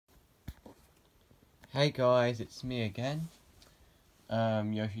Hey guys, it's me again,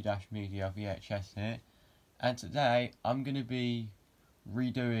 Yoshi-Media VHS here, and today I'm going to be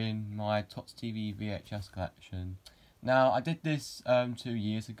redoing my Tots TV VHS collection. Now, I did this 2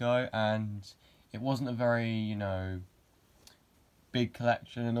 years ago, and it wasn't a very, big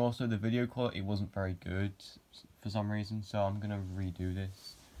collection, and also the video quality wasn't very good for some reason, so I'm going to redo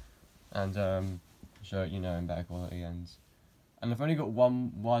this, and show it, in better quality, and I've only got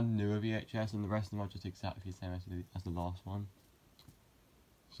one newer VHS, and the rest of them are just exactly the same as the last one.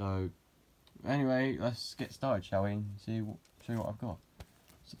 So, anyway, let's get started, shall we? And show you what I've got.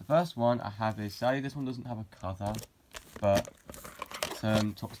 So the first one I have is, sadly this one doesn't have a cover, but it's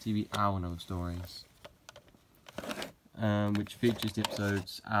Tots TV Owl and Other Stories, which features the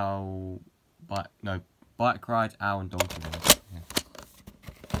episodes Bike Ride, Owl and Donkey Ride.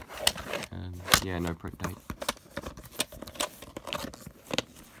 Yeah, no print date.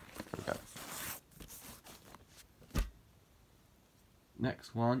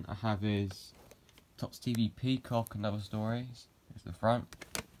 Next one I have is Tots TV Peacock and Other Stories. Here's the front,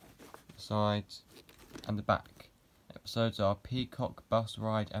 the sides, and the back. Episodes are Peacock, Bus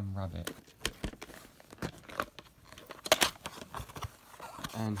Ride, and Rabbit.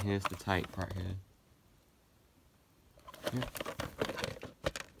 And here's the tape right here.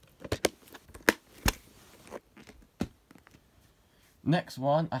 Next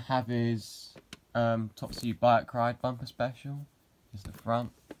one I have is Tots TV Bike Ride Bumper Special. Here's the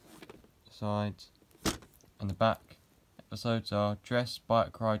front, the sides, and the back. Episodes are Dress,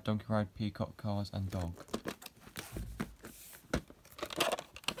 Bike Ride, Donkey Ride, Peacock, Cars, and Dog.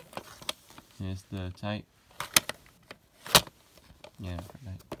 Here's the tape. Yeah,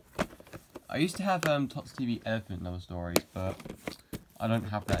 I used to have Tots TV Elephant and Other Stories, but I don't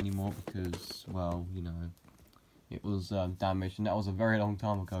have that anymore because, well, it was damaged, and that was a very long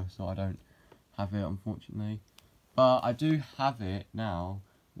time ago, so I don't have it, unfortunately. But I do have it now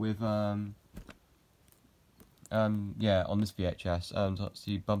with on this VHS, Tots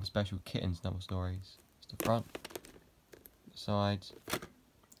TV Bumper Special Kittens and Other Stories. It's the front, the sides,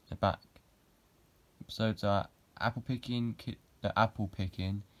 the back. Episodes are Apple Picking,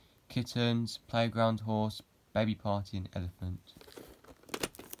 Kittens, Playground Horse, Baby Party, and Elephant.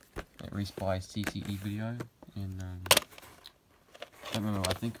 It released by CTE Video in I don't remember.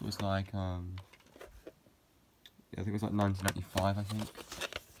 I think it was like I think it was like 1995, I think.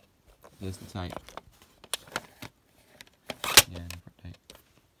 Here's the tape. Yeah,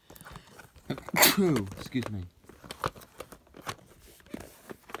 no tape. Excuse me.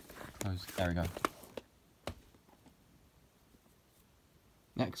 Close. There we go.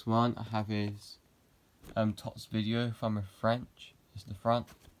 Next one I have is Tots Video from French. Here's the front,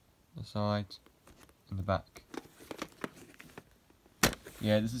 the sides, and the back.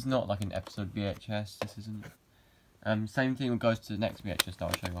 Yeah, this is not like an episode VHS. This isn't. Same thing goes to the next VHS that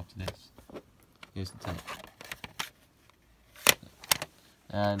I'll show you after this. Here's the tape.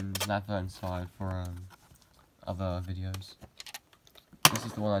 And an advert inside for other videos. This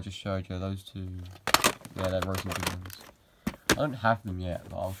is the one I just showed you. Those two, yeah, they're really good ones. I don't have them yet,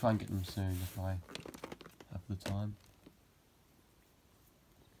 but I'll try and get them soon if I have the time.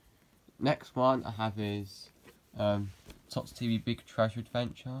 Next one I have is Tots TV Big Treasure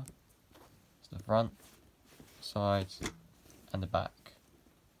Adventure. It's the front, sides, and the back.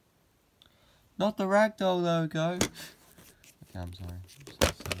 Not the ragdoll logo. Okay, I'm sorry.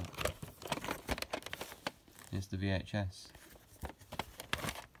 Here's the VHS.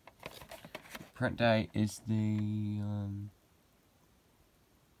 Print date is the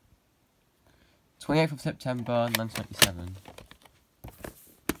 28th of September 1997.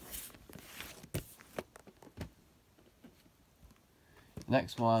 The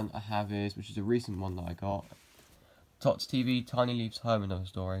next one I have is, which is a recent one that I got, Tots TV Tiny Leaves Home and Other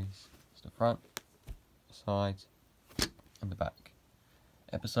Stories. It's the front, the sides, and the back.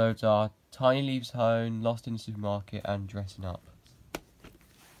 Episodes are Tiny Leaves Home, Lost in the Supermarket, and Dressing Up.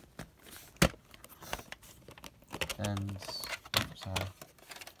 And, sorry,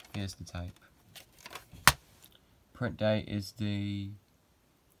 here's the tape. Print date is the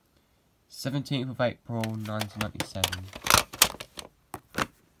 17th of April 1997.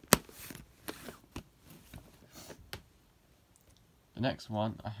 The next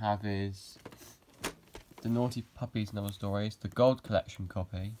one I have is the Naughty Puppies and Other Stories, the Gold Collection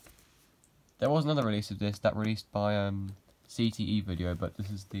copy. There was another release of this that released by CTE Video, but this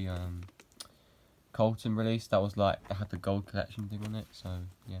is the Colton release. That was like, it had the Gold Collection thing on it, so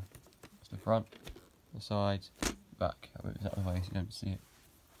yeah. It's the front, the sides, back. I'll move that away so you don't see it.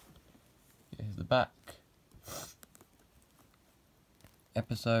 Here's the back.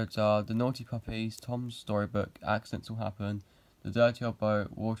 Episodes are The Naughty Puppies, Tom's Storybook, Accidents Will Happen, The Dirty Old Boat,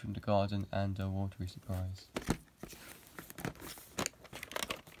 Water in the Garden, and A Watery Surprise.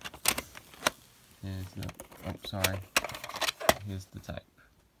 Here's the tape.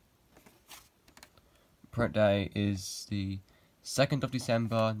 Print day is the 2nd of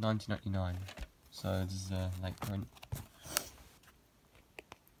December 1999. So this is a late print.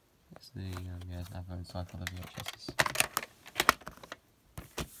 It's the advert inside for the VHSs.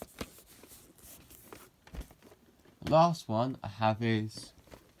 The last one I have is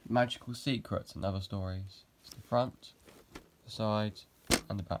Magical Secrets and Other Stories. It's the front, the side,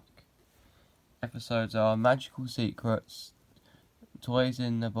 and the back. Episodes are Magical Secrets, Toys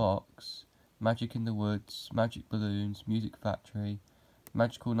in the Box, Magic in the Woods, Magic Balloons, Music Factory,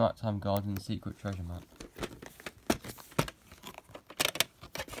 Magical Nighttime Garden, Secret Treasure Map.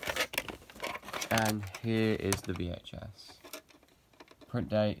 And here is the VHS. Print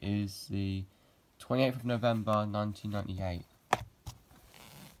date is the 28th of November 1998.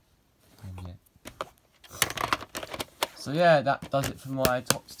 So yeah, that does it for my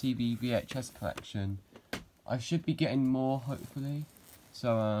Tots TV VHS collection. I should be getting more, hopefully.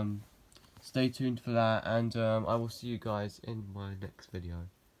 So stay tuned for that, and I will see you guys in my next video.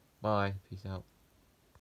 Bye, peace out.